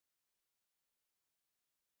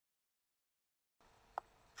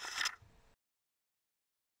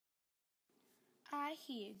I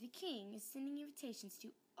hear the king is sending invitations to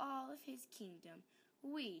all of his kingdom.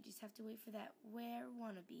 We just have to wait for that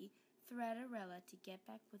wannabe Threaderella to get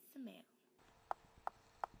back with the mail.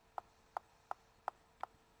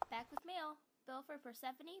 Back with mail. Bill for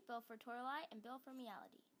Persephone, bill for Toralei, and bill for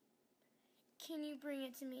reality. Can you bring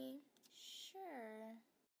it to me? Sure.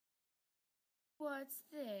 What's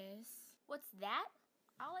this? What's that?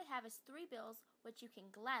 All I have is 3 bills, which you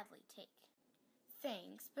can gladly take.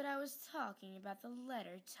 Thanks, but I was talking about the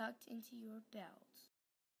letter tucked into your belt.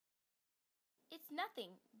 It's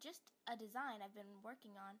nothing, just a design I've been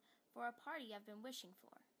working on for a party I've been wishing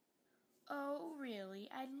for. Oh, really?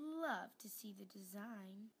 I'd love to see the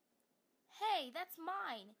design. Hey, that's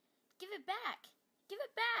mine! Give it back! Give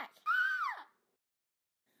it back! Ah!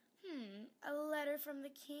 A letter from the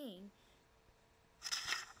king.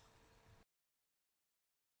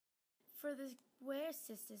 For the Ware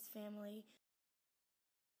sisters family.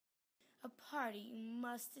 A party you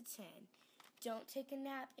must attend. Don't take a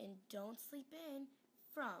nap and don't sleep in.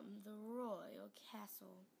 From the royal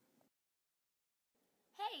castle.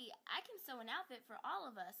 Hey, I can sew an outfit for all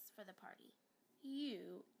of us for the party.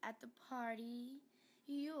 You at the party?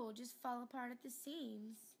 You'll just fall apart at the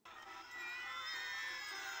seams.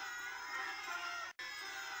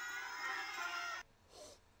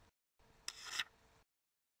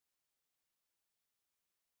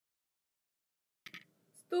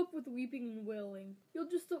 Stop with weeping and wailing. You'll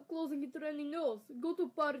just stop closing it to anything else. Go to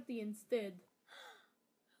party instead.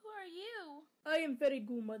 Who are you? I am Fairy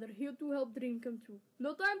Ghoul Mother, here to help dream come true.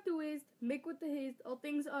 No time to waste. Make with the haste. All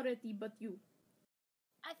things are ready but you.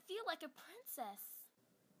 I feel like a princess.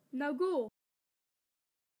 Now go.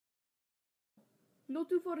 Not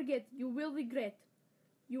to forget, you will regret.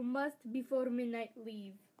 You must before midnight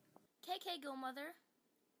leave. KK Go Mother.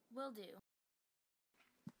 Will do.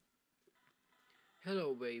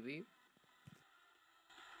 Hello, baby.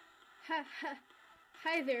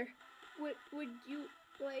 Hi there. Would you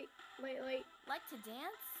like? Like to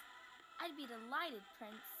dance? I'd be delighted,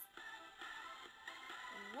 Prince.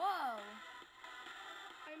 Whoa!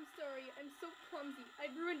 I'm sorry, I'm so clumsy.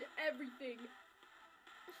 I've ruined everything.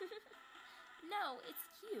 No, it's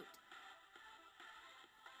cute.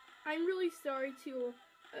 I'm really sorry to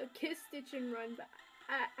kiss, stitch, and run, but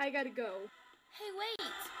I gotta go. Hey, wait!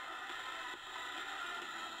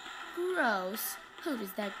 Gross. Who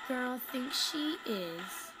does that girl think she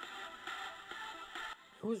is?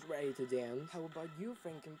 Who's ready to dance? How about you,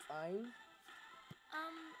 Frankenfine?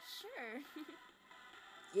 Sure.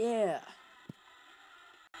 Yeah!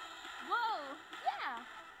 Whoa! Yeah!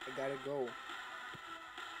 I gotta go.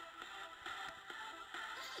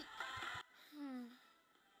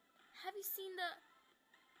 Have you seen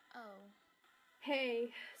the... Oh.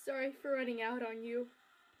 Hey, sorry for running out on you.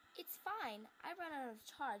 It's fine. I run out of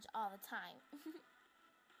charge all the time.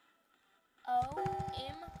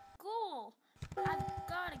 Ghoul! I've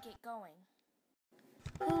gotta get going.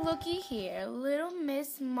 Looky here, little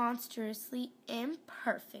Miss Monstrously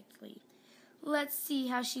Imperfectly. Let's see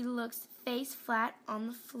how she looks face flat on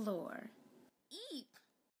the floor. Eep!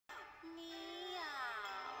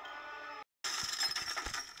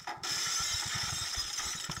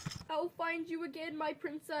 I'll find you again, my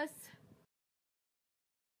princess.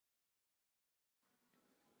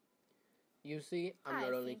 You see, I'm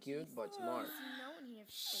not only cute, but smart. No one here.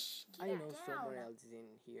 Shh, I know someone else is in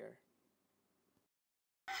here.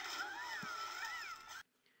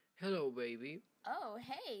 Hello, baby. Oh,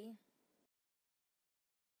 hey.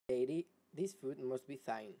 Lady, this food must be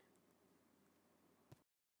thine.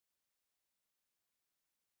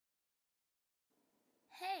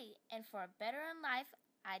 Hey, and for a better in life,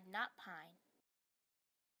 I'd not pine.